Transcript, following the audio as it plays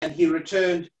and he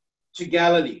returned to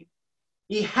Galilee.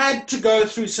 He had to go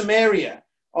through Samaria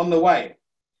on the way.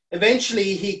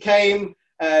 Eventually, he came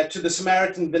to the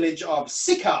Samaritan village of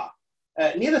Sychar,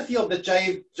 near the field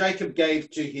that Jacob gave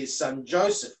to his son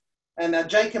Joseph. And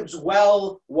Jacob's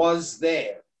well was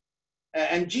there.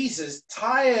 And Jesus,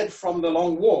 tired from the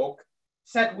long walk,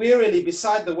 sat wearily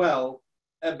beside the well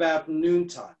about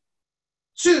noontime.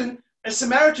 Soon, a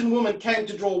Samaritan woman came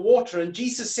to draw water, and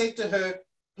Jesus said to her,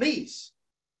 "Please,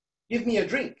 give me a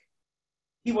drink."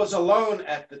 He was alone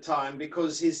at the time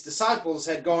because his disciples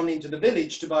had gone into the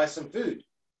village to buy some food.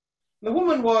 The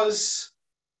woman was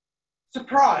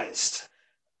surprised,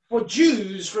 for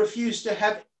Jews refused to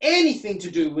have anything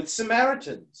to do with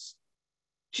Samaritans.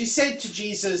 She said to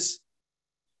Jesus,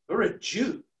 "You're a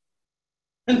Jew,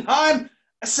 and I'm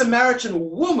a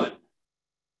Samaritan woman.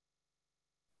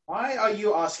 Why are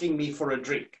you asking me for a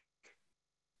drink?"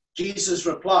 Jesus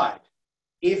replied,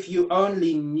 "If you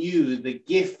only knew the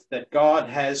gift that God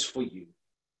has for you,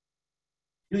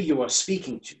 who you are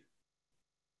speaking to,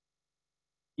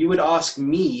 you would ask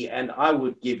me and I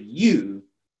would give you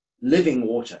living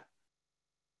water."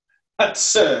 "But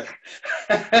sir,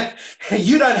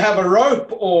 you don't have a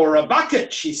rope or a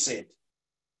bucket," she said.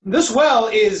 "This well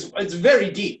it's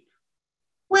very deep.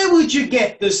 Where would you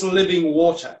get this living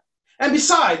water? And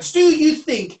besides, do you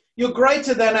think you're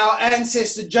greater than our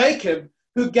ancestor Jacob,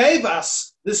 who gave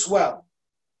us this well?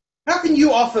 How can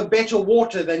you offer better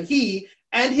water than he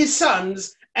and his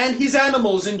sons and his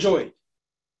animals enjoyed?"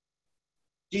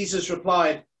 Jesus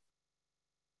replied,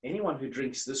 "Anyone who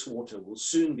drinks this water will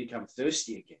soon become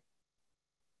thirsty again.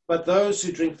 But those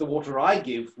who drink the water I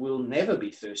give will never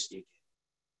be thirsty again.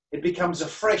 It becomes a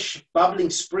fresh, bubbling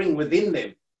spring within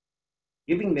them,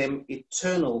 giving them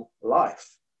eternal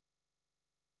life.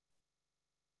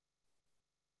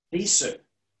 Please, sir,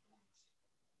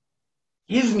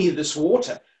 give me this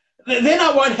water. Then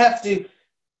I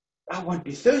won't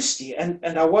be thirsty,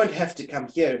 and I won't have to come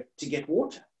here to get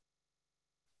water."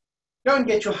 "Go and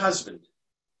get your husband,"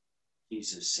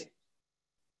 Jesus said.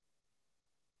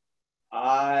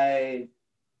 I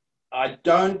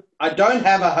don't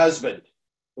have a husband,"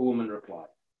 the woman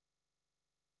replied.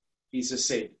 Jesus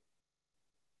said,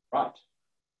 "Right,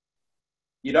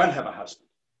 you don't have a husband.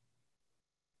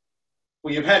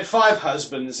 Well, you've had 5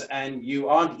 husbands and you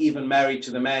aren't even married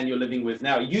to the man you're living with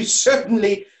now. You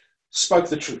certainly spoke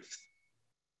the truth."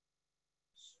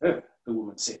 "Sir," the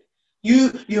woman said,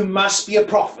 you must be a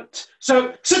prophet.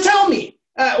 So tell me,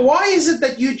 why is it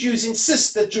that you Jews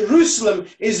insist that Jerusalem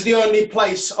is the only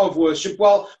place of worship,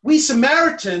 while we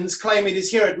Samaritans claim it is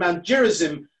here at Mount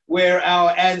Gerizim where our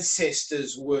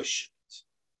ancestors worshipped?"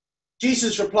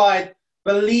 Jesus replied,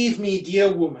 "Believe me,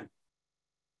 dear woman,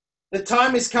 the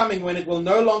time is coming when it will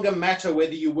no longer matter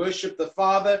whether you worship the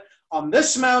Father on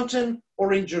this mountain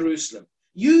or in Jerusalem.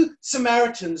 You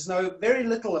Samaritans know very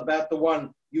little about the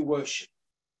one you worship,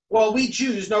 while we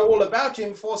Jews know all about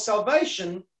him, for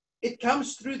salvation, it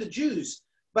comes through the Jews.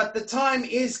 But the time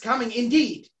is coming,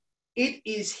 indeed, it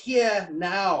is here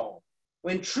now,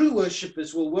 when true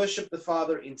worshippers will worship the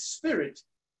Father in spirit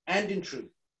and in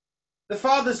truth. The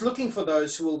Father is looking for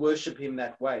those who will worship him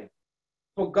that way.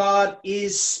 For God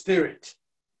is spirit.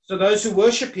 So those who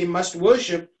worship him must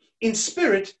worship in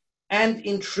spirit and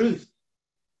in truth."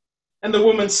 And the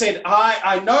woman said,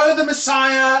 I know the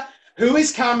Messiah who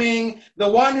is coming,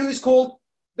 the one who is called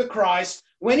the Christ.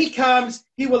 When he comes,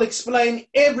 he will explain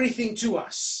everything to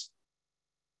us."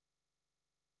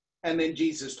 And then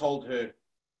Jesus told her,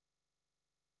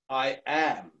 "I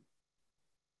am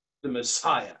the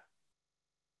Messiah."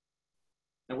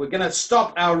 And we're going to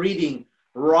stop our reading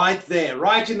right there,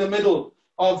 right in the middle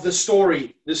of the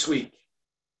story this week.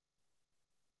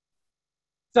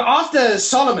 So after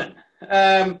Solomon,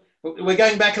 we're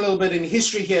going back a little bit in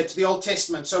history here to the Old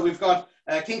Testament. So we've got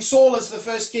King Saul as the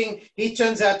first king. He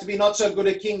turns out to be not so good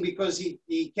a king because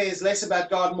he cares less about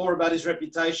God, more about his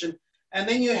reputation. And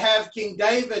then you have King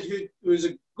David, who is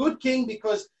a good king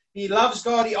because he loves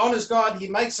God, he honors God, he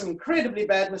makes some incredibly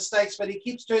bad mistakes, but he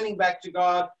keeps turning back to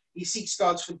God. He seeks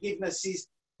God's forgiveness.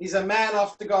 He's a man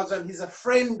after God's own. He's a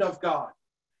friend of God.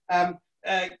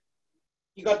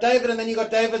 You got David, and then you got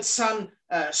David's son,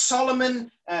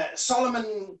 Solomon.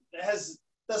 Solomon does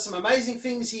some amazing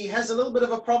things. He has a little bit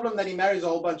of a problem that he marries a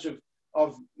whole bunch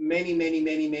of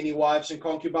many wives and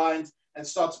concubines and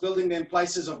starts building them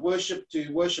places of worship to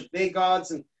worship their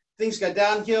gods, and things go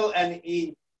downhill, and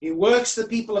he works the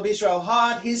people of Israel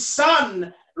hard. His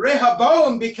son,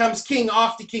 Rehoboam, becomes king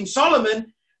after King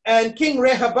Solomon, and King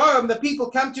Rehoboam, the people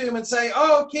come to him and say,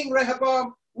 "Oh, King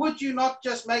Rehoboam, would you not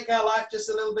just make our life just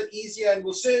a little bit easier and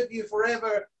we'll serve you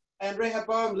forever?" And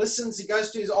Rehoboam listens. He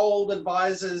goes to his old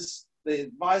advisors, the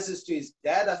advisors to his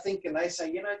dad, I think, and they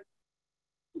say,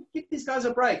 give these guys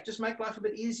a break. Just make life a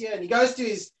bit easier. And he goes to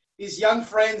his young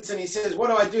friends and he says, what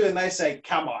do I do? And they say,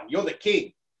 come on, you're the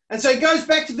king. And so he goes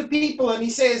back to the people and he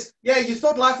says, yeah, you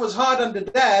thought life was hard under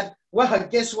dad. Well,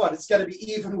 guess what? It's going to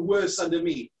be even worse under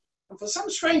me. And for some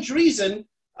strange reason,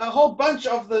 a whole bunch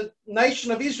of the nation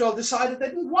of Israel decided they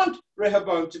didn't want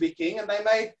Rehoboam to be king, and they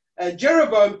made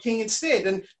Jeroboam king instead.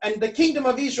 And the kingdom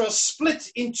of Israel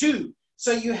split in two.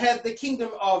 So you had the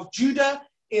kingdom of Judah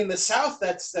in the south,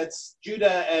 that's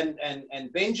Judah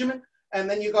and Benjamin. And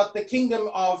then you got the kingdom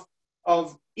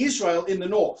of Israel in the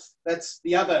north. That's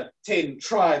the other 10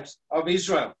 tribes of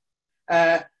Israel.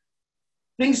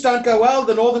 Things don't go well.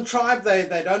 The northern tribe,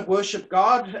 they don't worship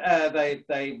God. They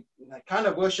kind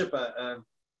of worship a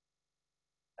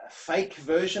fake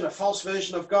version, a false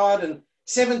version of God. And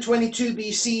 722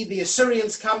 BC, the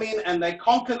Assyrians come in and they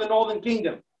conquer the northern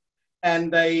kingdom.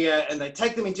 And they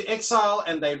take them into exile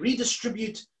and they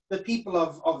redistribute the people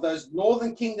of those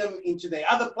northern kingdom into their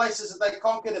other places that they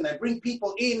conquered, and they bring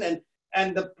people in,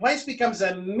 and the place becomes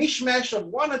a mishmash of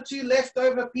one or two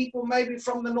leftover people maybe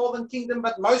from the northern kingdom,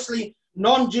 but mostly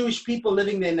non-Jewish people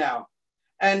living there now.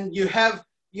 And you have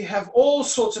all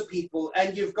sorts of people,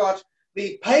 and you've got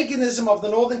the paganism of the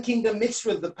northern kingdom mixed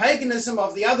with the paganism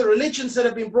of the other religions that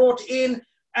have been brought in,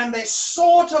 and they're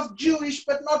sort of Jewish,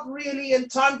 but not really,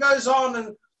 and time goes on,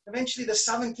 and eventually the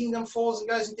southern kingdom falls and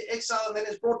goes into exile and then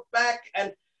is brought back,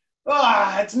 and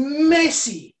it's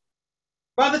messy.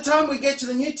 By the time we get to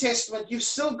the New Testament, you've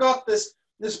still got this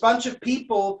bunch of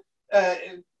people,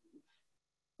 the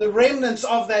remnants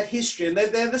of that history, and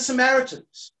they're the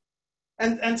Samaritans.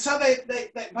 And so they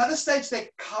by this stage, they're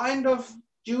kind of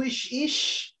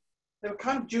Jewish-ish. They were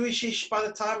kind of Jewish-ish by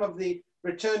the time of the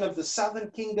return of the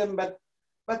southern kingdom, but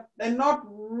they're not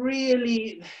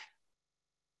really.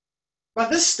 By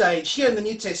this stage, here in the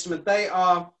New Testament, they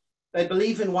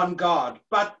believe in one God.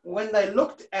 But when they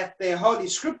looked at their holy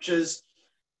scriptures,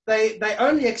 they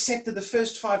only accepted the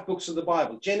first 5 books of the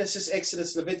Bible: Genesis,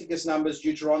 Exodus, Leviticus, Numbers,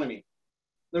 Deuteronomy.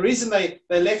 The reason they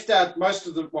left out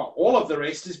all of the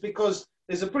rest is because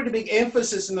there's a pretty big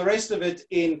emphasis in the rest of it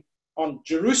on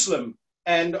Jerusalem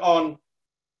and on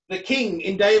the king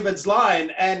in David's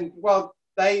line. And,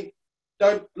 they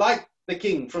don't like the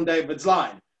king from David's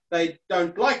line. They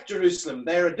don't like Jerusalem.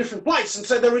 They're a different place. And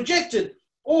so they rejected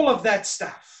all of that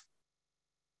stuff.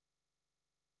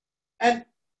 And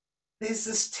there's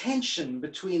this tension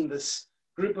between this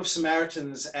group of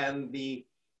Samaritans and the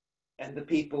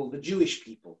people, the Jewish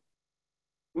people.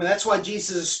 I mean, that's why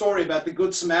Jesus' story about the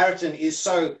Good Samaritan is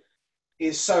so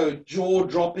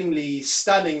jaw-droppingly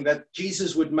stunning, that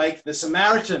Jesus would make the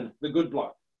Samaritan the good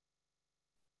bloke.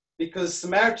 Because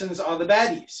Samaritans are the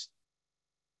baddies.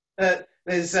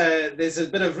 There's a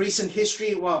bit of recent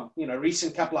history,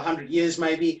 recent couple of 100 years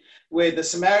maybe, where the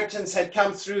Samaritans had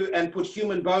come through and put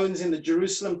human bones in the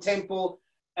Jerusalem temple,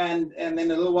 and then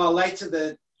a little while later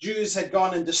the Jews had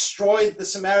gone and destroyed the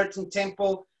Samaritan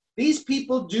temple. These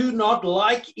people do not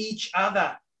like each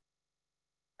other.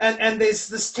 And there's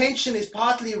this tension. Is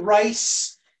partly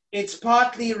race, it's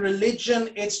partly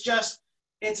religion, it's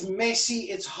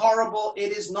messy, it's horrible,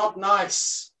 it is not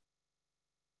nice.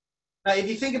 Now, if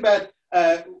you think about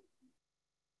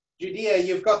Judea,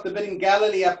 you've got the bit in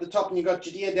Galilee up the top, and you've got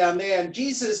Judea down there. And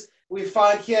Jesus, we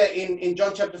find here in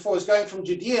John chapter 4, is going from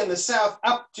Judea in the south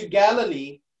up to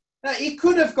Galilee. Now, he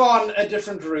could have gone a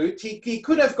different route. He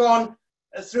could have gone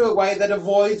through a way that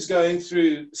avoids going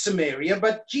through Samaria.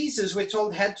 But Jesus, we're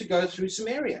told, had to go through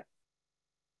Samaria.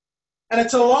 And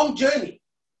it's a long journey.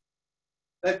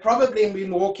 They've probably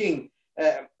been walking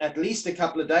at least a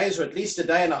couple of days, or at least a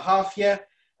day and a half here.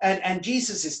 And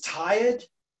Jesus is tired,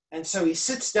 and so he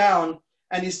sits down,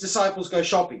 and his disciples go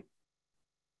shopping.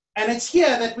 And it's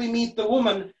here that we meet the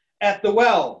woman at the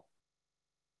well.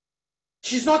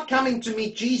 She's not coming to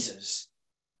meet Jesus.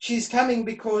 She's coming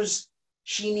because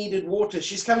she needed water.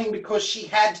 She's coming because she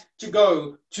had to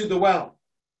go to the well.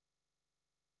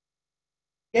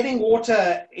 Getting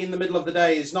water in the middle of the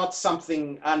day is not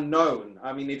something unknown.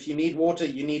 I mean, if you need water,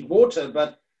 you need water,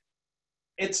 but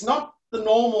it's not the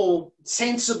normal,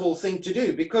 sensible thing to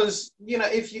do, because,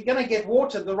 if you're going to get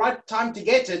water, the right time to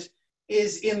get it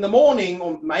is in the morning,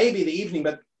 or maybe the evening,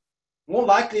 but more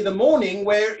likely the morning,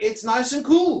 where it's nice and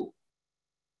cool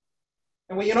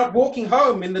and where you're not walking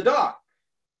home in the dark.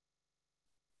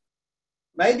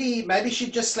 Maybe she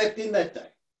just slept in that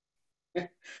day.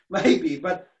 Maybe,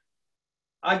 but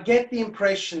I get the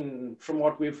impression from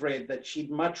what we've read that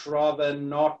she'd much rather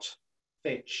not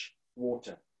fetch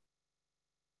water.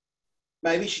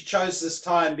 Maybe she chose this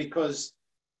time because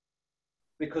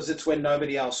because it's when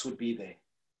nobody else would be there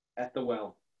at the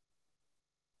well.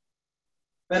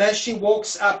 But as she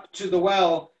walks up to the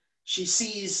well, she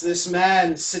sees this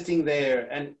man sitting there,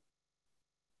 and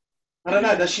I don't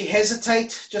know, does she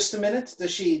hesitate just a minute?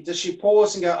 Does she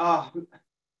pause and go,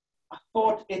 I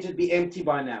thought it'd be empty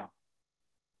by now?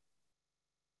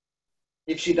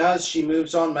 If she does, she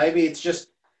moves on. Maybe it's just,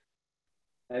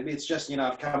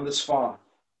 I've come this far.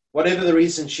 Whatever the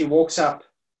reason, she walks up.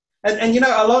 And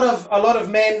a lot of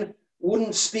men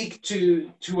wouldn't speak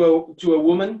to a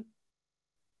woman.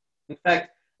 In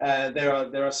fact,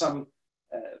 there are some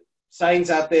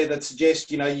sayings out there that suggest,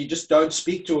 you just don't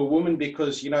speak to a woman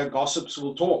because, gossips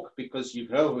will talk because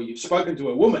you've spoken to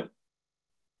a woman.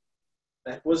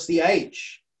 That was the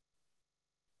age.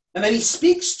 And then he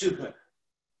speaks to her.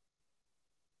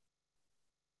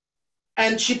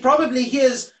 And she probably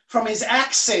hears from his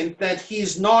accent that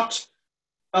he's not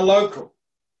a local,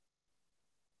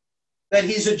 that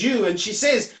he's a Jew. And she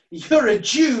says, you're a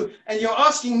Jew and you're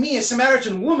asking me, a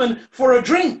Samaritan woman, for a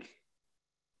drink.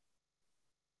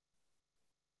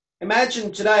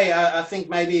 Imagine today, I think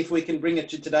maybe if we can bring it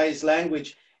to today's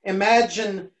language,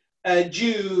 imagine a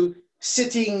Jew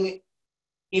sitting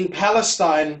in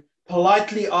Palestine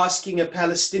politely asking a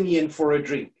Palestinian for a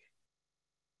drink.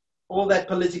 All that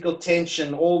political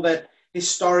tension, all that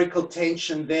historical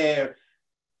tension there.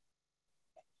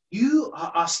 You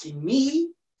are asking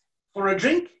me for a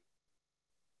drink?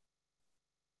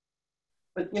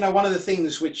 But, one of the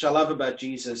things which I love about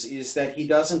Jesus is that he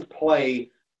doesn't play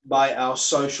by our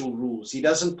social rules. He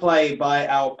doesn't play by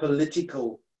our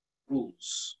political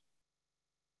rules.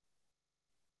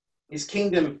 His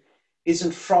kingdom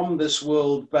isn't from this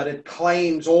world, but it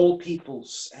claims all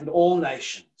peoples and all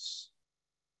nations.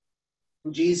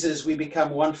 In Jesus, we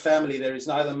become one family. There is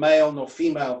neither male nor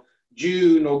female,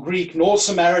 Jew nor Greek, nor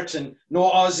Samaritan,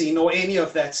 nor Aussie, nor any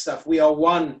of that stuff. We are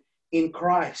one in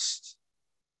Christ.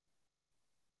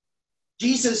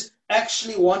 Jesus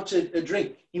actually wanted a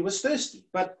drink. He was thirsty,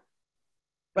 but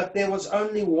there was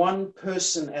only one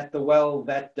person at the well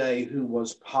that day who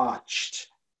was parched.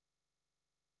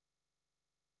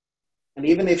 And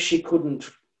even if she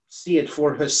couldn't see it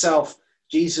for herself,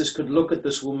 Jesus could look at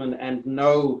this woman and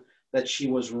know that she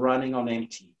was running on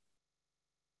empty.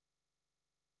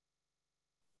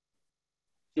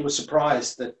 She was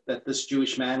surprised that this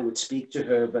Jewish man would speak to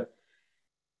her, but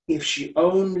if she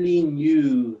only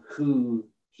knew who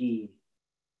he.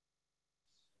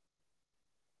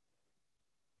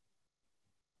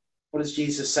 What does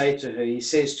Jesus say to her? He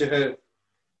says to her,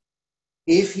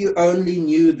 if you only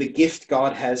knew the gift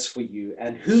God has for you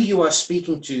and who you are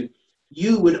speaking to,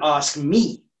 you would ask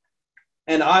me,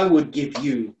 and I would give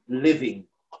you living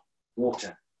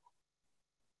water.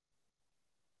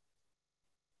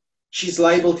 She's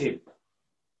labeled him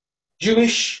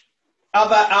Jewish,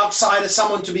 other, outsider,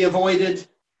 someone to be avoided.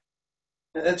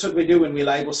 That's what we do when we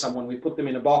label someone. We put them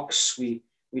in a box. We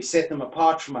set them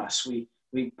apart from us. We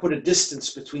put a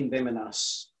distance between them and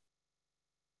us.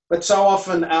 But so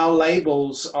often our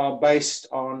labels are based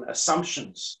on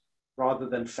assumptions rather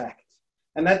than fact.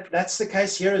 And that's the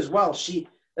case here as well. She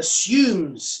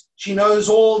assumes she knows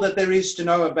all that there is to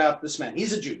know about this man.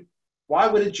 He's a Jew. Why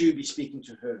would a Jew be speaking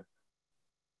to her?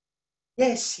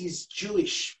 Yes, he's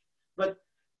Jewish, but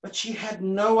she had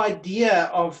no idea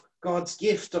of God's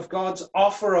gift, of God's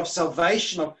offer of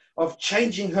salvation, of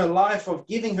changing her life, of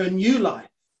giving her new life.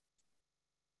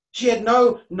 She had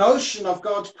no notion of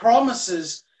God's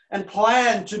promises and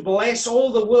plan to bless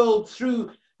all the world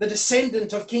through the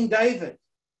descendant of King David.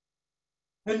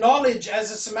 Her knowledge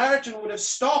as a Samaritan would have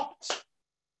stopped,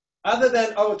 other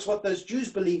than, it's what those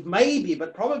Jews believe, maybe,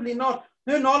 but probably not.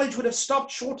 Her knowledge would have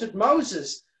stopped short at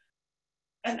Moses.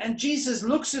 And Jesus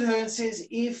looks at her and says,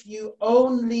 if you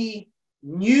only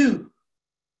knew.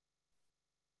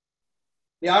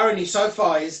 The irony so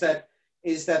far is that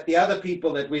the other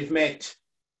people that we've met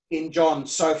in John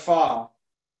so far,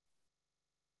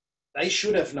 they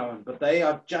should have known, but they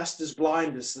are just as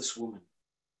blind as this woman.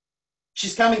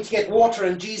 She's coming to get water,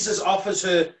 and Jesus offers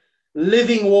her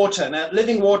living water. Now,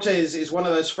 living water is one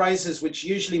of those phrases which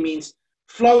usually means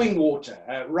flowing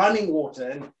water, running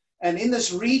water. And in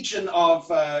this region of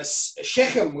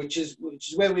Shechem, which is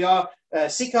where we are,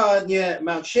 Sychar near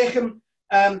Mount Shechem,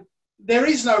 there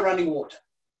is no running water.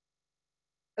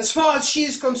 As far as she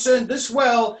is concerned, this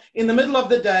well in the middle of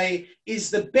the day is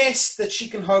the best that she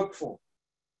can hope for.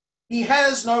 He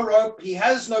has no rope. He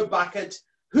has no bucket.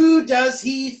 Who does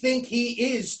he think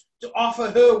he is to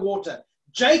offer her water?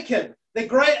 Jacob, the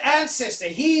great ancestor,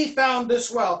 he found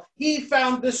this well. He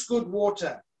found this good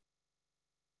water.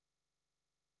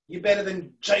 You're better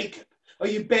than Jacob. Or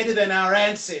you're better than our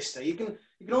ancestor. You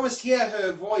You can almost hear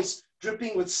her voice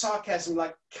dripping with sarcasm,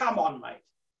 like, come on, mate.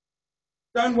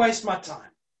 Don't waste my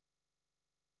time.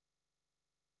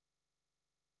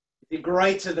 Be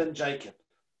greater than Jacob.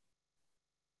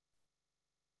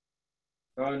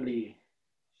 Only.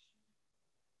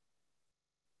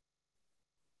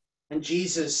 And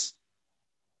Jesus,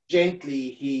 gently,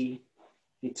 he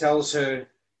tells her,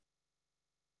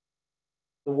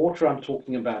 the water I'm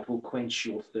talking about will quench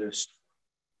your thirst.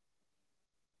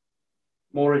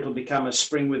 More, it will become a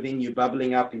spring within you,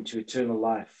 bubbling up into eternal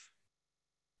life.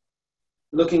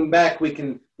 Looking back, we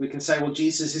can say, well,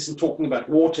 Jesus isn't talking about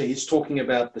water, he's talking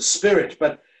about the Spirit.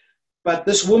 But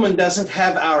this woman doesn't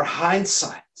have our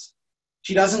hindsight.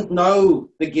 She doesn't know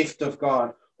the gift of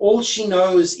God. All she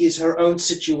knows is her own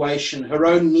situation, her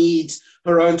own needs,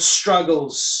 her own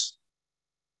struggles.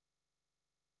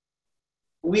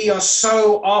 We are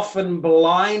so often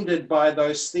blinded by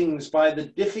those things, by the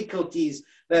difficulties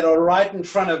that are right in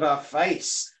front of our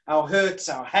face, our hurts,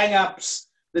 our hang-ups,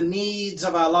 the needs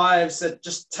of our lives that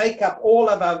just take up all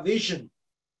of our vision.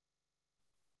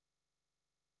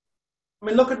 I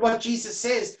mean, look at what Jesus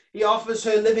says. He offers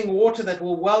her living water that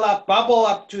will well up, bubble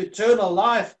up to eternal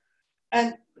life.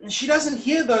 And she doesn't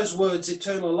hear those words,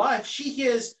 eternal life. She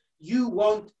hears, you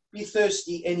won't be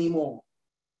thirsty anymore.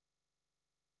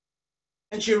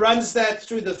 And she runs that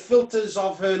through the filters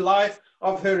of her life,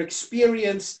 of her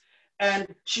experience.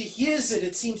 And she hears it,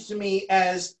 it seems to me,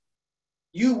 as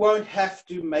you won't have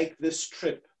to make this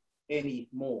trip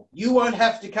anymore. You won't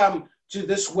have to come to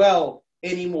this well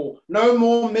anymore. No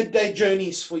more midday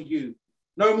journeys for you.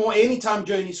 No more anytime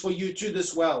journeys for you to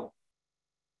this well.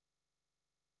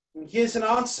 And here's an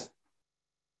answer.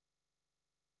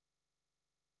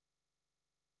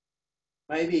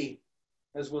 Maybe,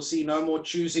 as we'll see, no more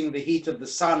choosing the heat of the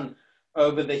sun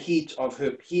over the heat of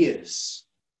her peers.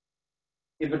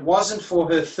 If it wasn't for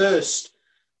her thirst,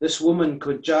 this woman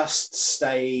could just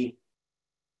stay.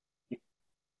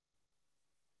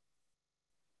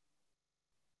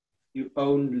 You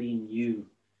only knew.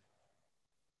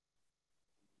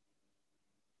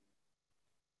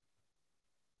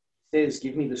 He says,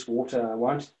 give me this water. I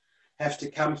won't have to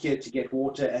come here to get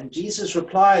water. And Jesus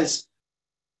replies,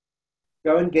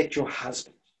 go and get your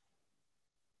husband.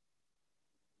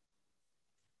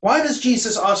 Why does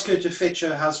Jesus ask her to fetch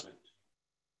her husband?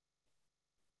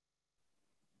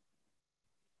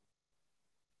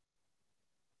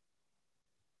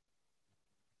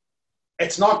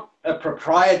 It's not a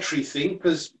proprietary thing,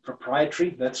 because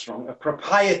proprietary, that's wrong, a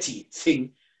propriety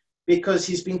thing, because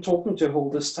he's been talking to her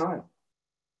all this time.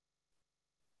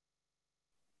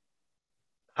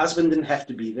 Husband didn't have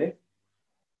to be there.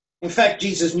 In fact,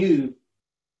 Jesus knew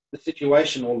the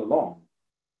situation all along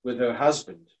with her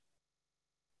husband.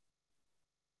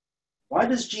 Why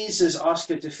does Jesus ask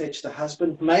her to fetch the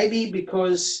husband? Maybe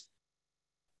because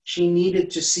she needed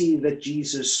to see that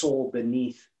Jesus saw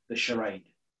beneath the charade.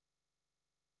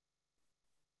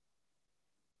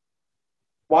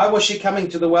 Why was she coming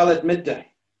to the well at midday?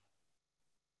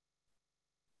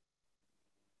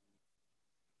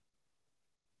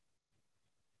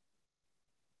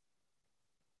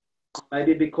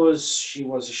 Maybe because she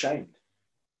was ashamed.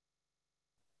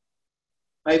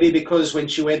 Maybe because when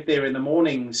she went there in the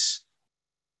mornings,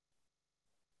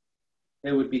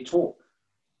 there would be talk.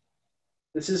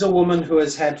 This is a woman who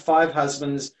has had 5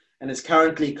 husbands and is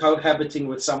currently cohabiting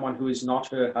with someone who is not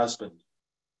her husband.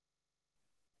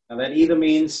 Now that either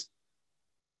means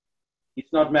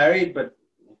he's not married, but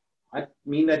I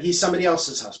mean that he's somebody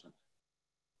else's husband.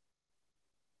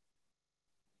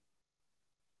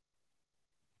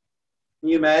 Can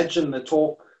you imagine the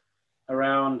talk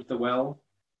around the well?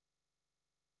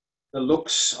 The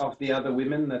looks of the other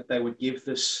women that they would give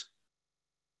this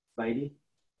lady?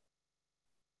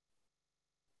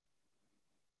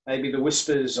 Maybe the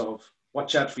whispers of,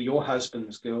 watch out for your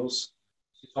husbands, girls.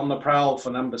 She's on the prowl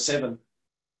for number 7.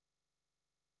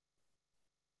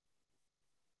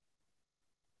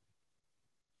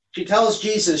 She tells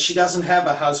Jesus she doesn't have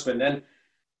a husband, and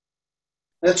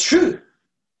that's true.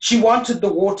 She wanted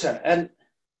the water, and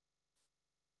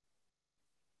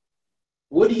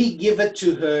would he give it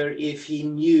to her if he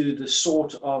knew the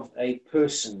sort of a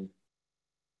person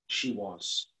she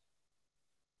was?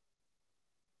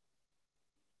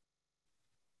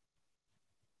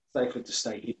 Safer to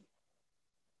stay here.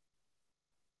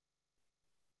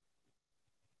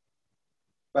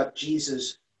 But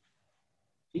Jesus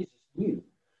knew.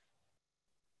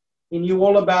 He knew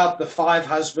all about the 5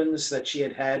 husbands that she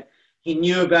had had. He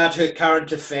knew about her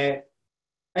current affair.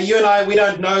 And you and I, we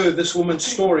don't know this woman's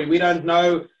story. We don't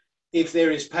know if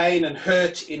there is pain and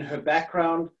hurt in her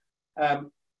background.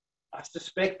 I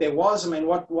suspect there was. I mean,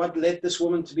 what led this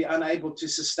woman to be unable to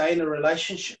sustain a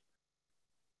relationship,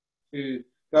 to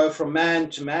go from man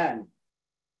to man?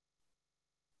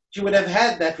 She would have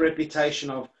had that reputation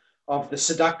of the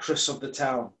seductress of the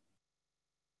town.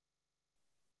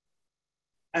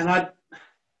 But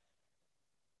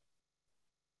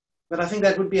I think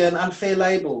that would be an unfair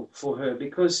label for her,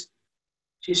 because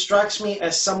she strikes me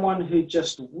as someone who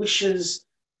just wishes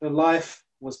her life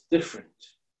was different.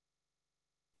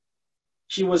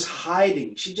 She was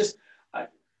hiding.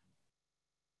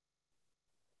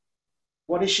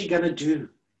 What is she going to do?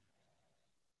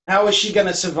 How is she going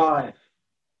to survive?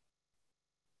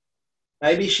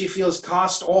 Maybe she feels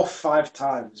cast off 5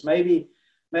 times. Maybe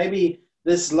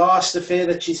this last affair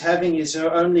that she's having is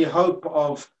her only hope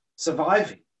of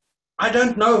surviving. I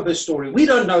don't know her story. We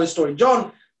don't know her story.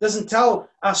 John doesn't tell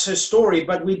us her story,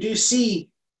 but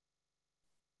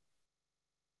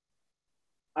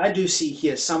I do see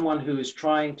here someone who is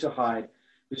trying to hide,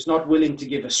 who's not willing to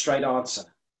give a straight answer,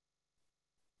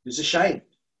 who's ashamed.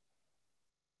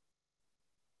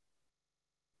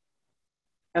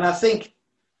 And I think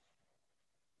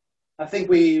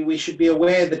we should be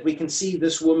aware that we can see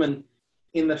this woman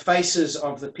in the faces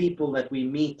of the people that we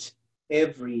meet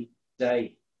every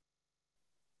day,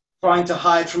 trying to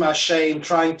hide from our shame,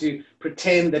 trying to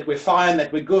pretend that we're fine,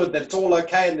 that we're good, that it's all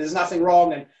okay and there's nothing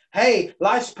wrong. And hey,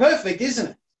 life's perfect,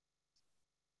 isn't it?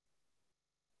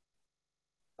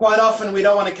 Quite often we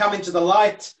don't want to come into the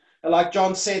light, like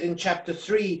John said in chapter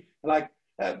 3,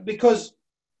 because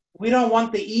we don't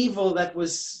want the evil that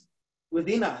was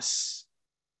within us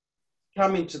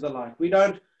come into the light. We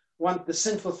don't want the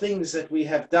sinful things that we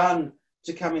have done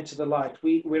to come into the light.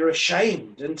 We're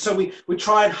ashamed. And so we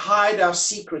try and hide our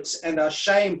secrets and our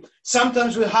shame.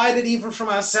 Sometimes we hide it even from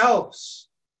ourselves.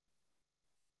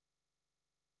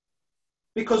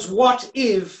 Because what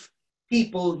if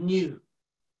people knew?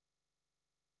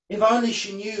 If only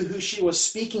she knew who she was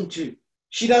speaking to.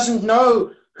 She doesn't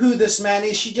know who this man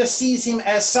is. She just sees him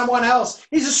as someone else.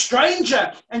 He's a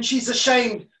stranger, and she's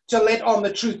ashamed to let on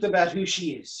the truth about who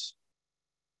she is.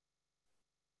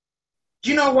 Do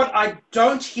you know what I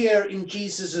don't hear in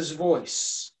Jesus'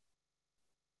 voice?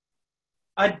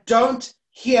 I don't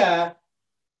hear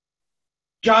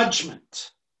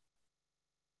judgment.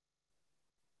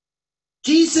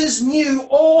 Jesus knew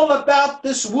all about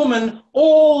this woman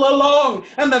all along.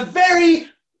 And the very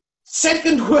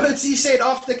second words he said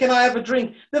after, "Can I have a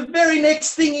drink?" the very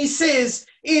next thing he says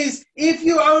is, if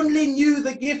you only knew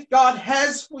the gift God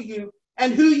has for you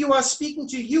and who you are speaking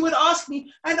to, you would ask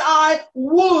me and I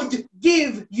would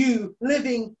give you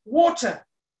living water.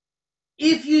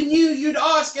 If you knew, you'd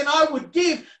ask and I would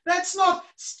give. That's not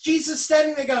Jesus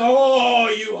standing there going, "Oh,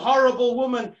 you horrible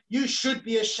woman, you should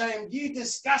be ashamed. You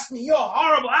disgust me. You're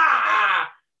horrible."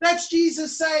 That's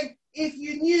Jesus saying, if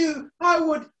you knew, I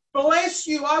would bless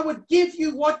you. I would give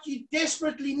you what you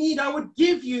desperately need. I would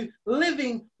give you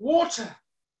living water.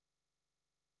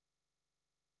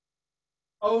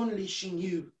 Only she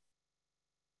knew.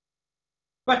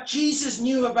 But Jesus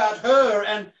knew about her,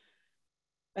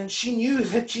 and she knew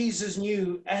that Jesus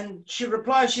knew. And she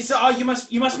replied, she said, "Oh, you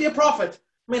must be a prophet."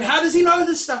 I mean, how does he know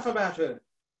this stuff about her?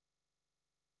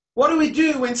 What do we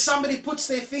do when somebody puts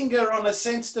their finger on a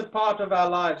sensitive part of our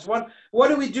lives? What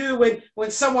do we do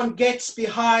when someone gets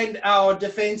behind our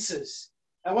defenses?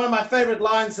 And one of my favorite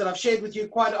lines that I've shared with you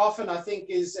quite often, I think,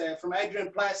 is from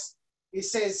Adrian Plass. He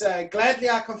says, "Gladly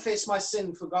I confess my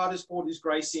sin, for God has poured his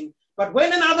grace in. But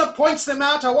when another points them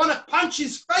out, I want to punch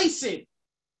his face in."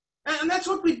 And that's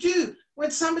what we do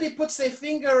when somebody puts their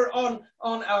finger on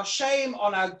our shame,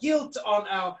 on our guilt, on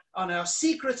our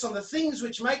secrets, on the things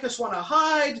which make us want to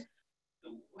hide.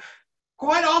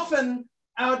 Quite often,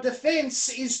 our defense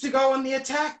is to go on the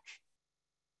attack.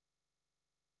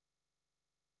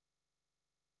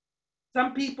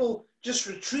 Some people just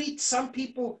retreat. Some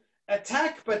people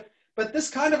attack. But this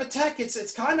kind of attack,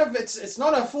 it's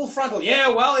not a full frontal. Yeah,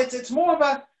 well, it's more of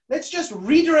a, let's just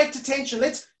redirect attention.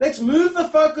 Let's move the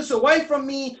focus away from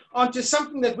me onto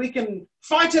something that we can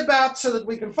fight about, so that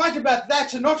we can fight about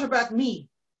that and not about me.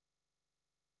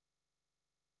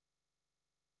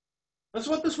 That's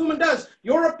what this woman does.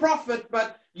 You're a prophet,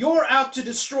 but you're out to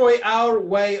destroy our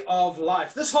way of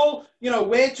life. This whole,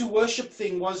 where to worship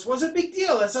thing was a big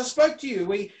deal. As I spoke to you,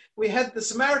 we had the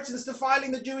Samaritans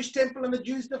defiling the Jewish temple and the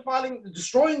Jews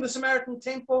destroying the Samaritan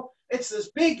temple. It's this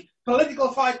big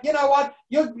political fight. You know what?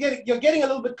 You're getting a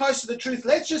little bit close to the truth.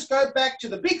 Let's just go back to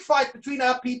the big fight between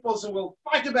our peoples and we'll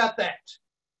fight about that.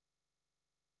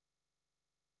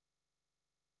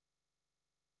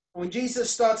 When Jesus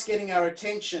starts getting our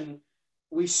attention,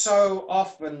 we so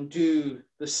often do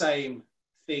the same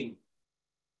thing.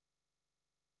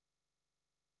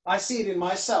 I see it in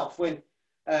myself when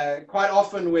quite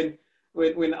often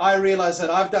when I realize that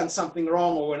I've done something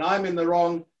wrong or when I'm in the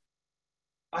wrong,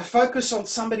 I focus on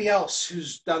somebody else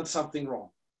who's done something wrong,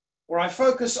 or I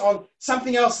focus on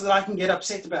something else that I can get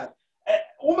upset about,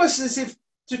 almost as if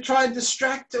to try and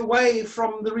distract away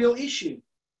from the real issue.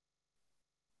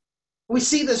 We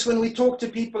see this when we talk to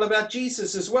people about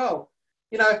Jesus as well.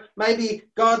 You know, maybe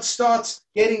God starts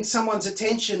getting someone's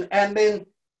attention and then,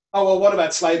 oh, well, what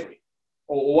about slavery?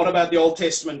 Or what about the Old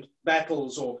Testament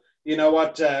battles? Or, you know,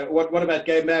 what about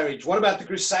gay marriage? What about the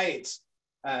Crusades?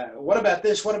 What about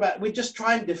this? What about, we just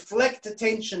try and deflect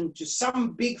attention to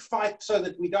some big fight so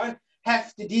that we don't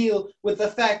have to deal with the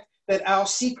fact that our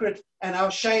secret and our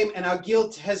shame and our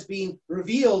guilt has been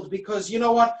revealed. Because you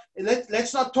know what?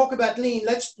 Let's not talk about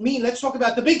let's talk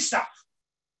about the big stuff.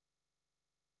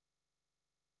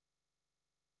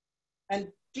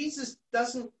 And Jesus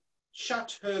doesn't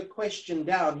shut her question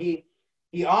down. He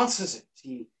answers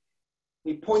it.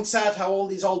 He points out how all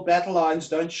these old battle lines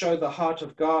don't show the heart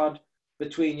of God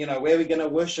between, you know, where we're going to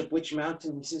worship, which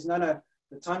mountain. He says, no,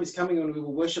 the time is coming when we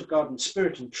will worship God in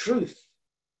spirit and truth.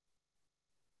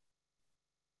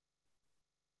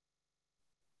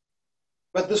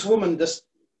 But this woman just,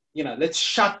 you know, let's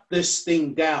shut this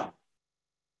thing down.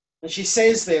 And she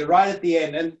says there right at the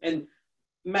end, and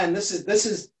man, this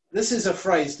is a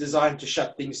phrase designed to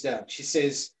shut things down. She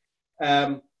says,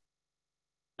 I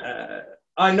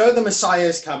know the Messiah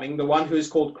is coming, the one who is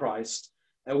called Christ.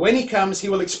 And when he comes, he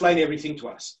will explain everything to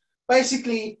us.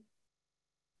 Basically,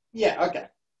 yeah, okay.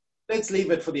 Let's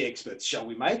leave it for the experts, shall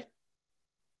we, mate?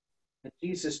 And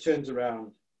Jesus turns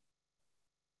around.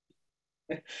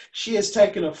 She has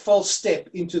taken a false step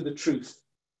into the truth.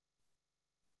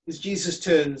 As Jesus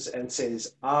turns and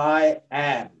says, I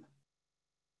am.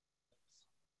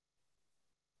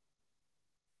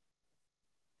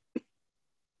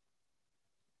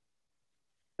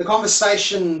 The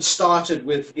conversation started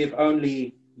with, if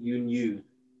only you knew.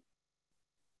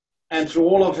 And through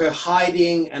all of her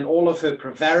hiding and all of her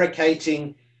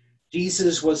prevaricating,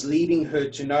 Jesus was leading her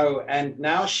to know. And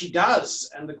now she does.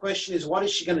 And the question is, what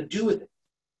is she going to do with it?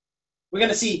 We're going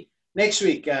to see next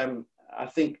week, I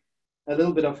think, a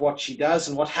little bit of what she does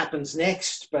and what happens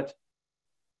next. But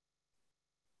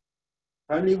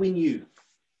only we knew.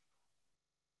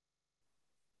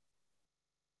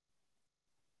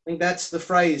 I think that's the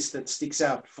phrase that sticks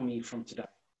out for me from today.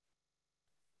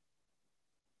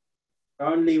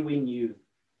 Only we knew.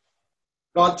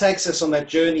 God takes us on that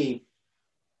journey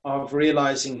of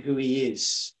realizing who he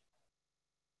is.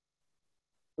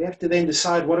 We have to then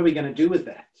decide, what are we going to do with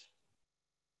that?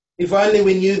 If only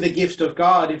we knew the gift of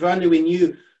God, if only we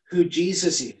knew who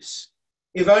Jesus is,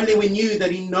 if only we knew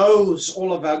that he knows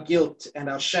all of our guilt and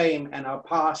our shame and our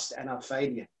past and our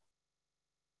failure.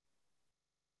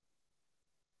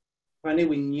 If only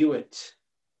we knew it,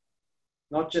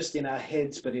 not just in our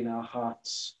heads, but in our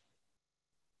hearts.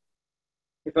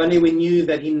 If only we knew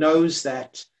that he knows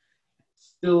that,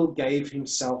 still gave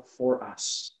himself for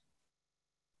us.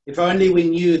 If only we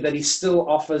knew that he still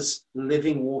offers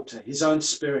living water, his own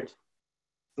spirit,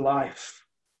 life.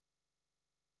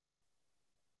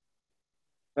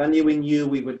 If only we knew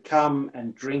we would come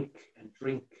and drink and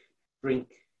drink, drink.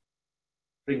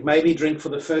 Maybe drink for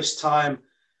the first time,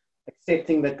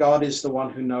 accepting that God is the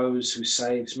one who knows, who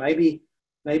saves. Maybe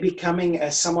coming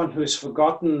as someone who has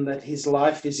forgotten that his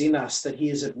life is in us, that he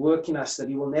is at work in us, that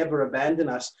he will never abandon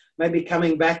us. Maybe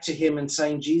coming back to him and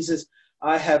saying, Jesus,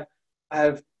 I have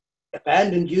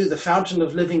abandoned you, the fountain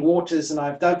of living waters, and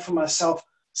I've dug for myself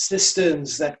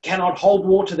cisterns that cannot hold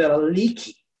water, that are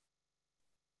leaky.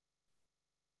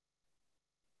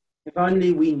 If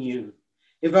only we knew.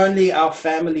 If only our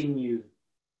family knew.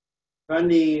 If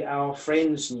only our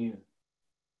friends knew.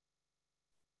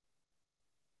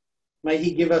 May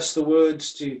he give us the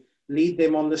words to lead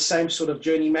them on the same sort of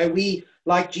journey. May we,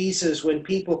 like Jesus, when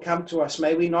people come to us,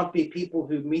 may we not be people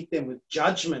who meet them with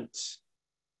judgment.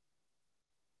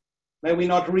 May we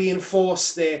not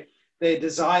reinforce their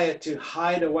desire to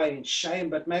hide away in shame,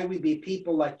 but may we be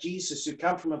people like Jesus who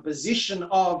come from a position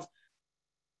of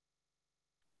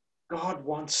God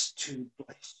wants to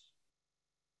bless.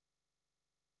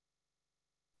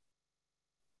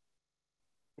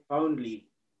 If only.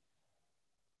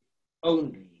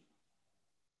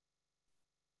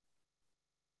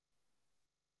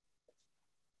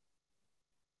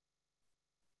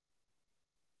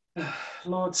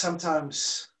 Lord,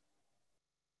 sometimes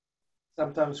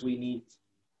we need.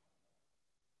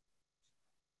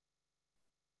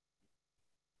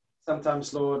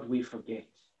 Sometimes, Lord, we forget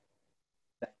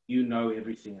that you know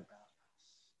everything about us.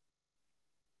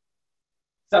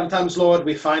 Sometimes, Lord,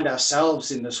 we find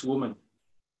ourselves in this woman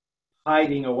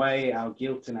hiding away our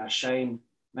guilt and our shame,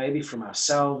 maybe from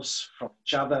ourselves, from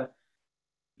each other.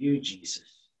 You,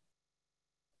 Jesus,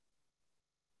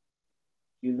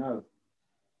 you know.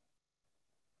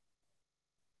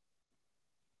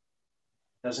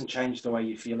 It doesn't change the way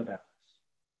you feel about us.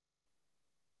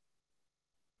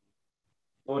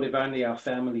 Lord, if only our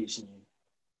families knew.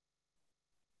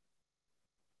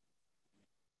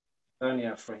 If only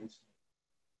our friends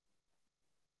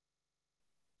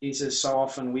knew. Jesus, so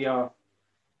often we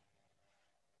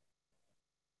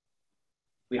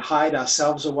hide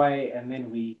ourselves away, and then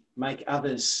we make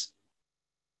others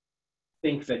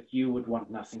think that you would want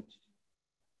nothing to do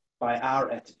by our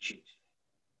attitude.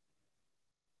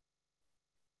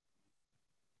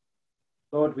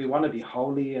 Lord, we want to be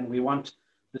holy, and we want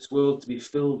this world to be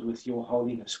filled with your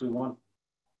holiness. We want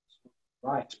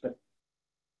right, but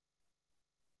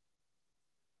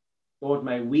Lord,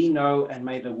 may we know, and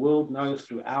may the world know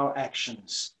through our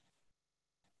actions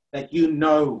that you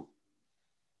know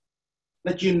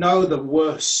the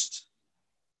worst.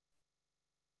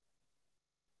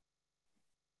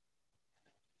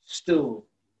 Still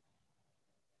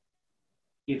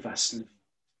give us living.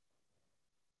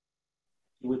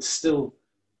 You would still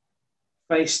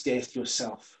face death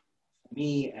yourself for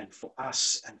me and for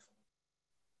us and for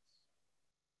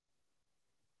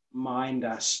mind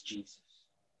us, Jesus.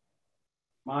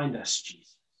 Mind us,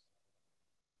 Jesus.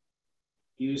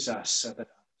 Use us so that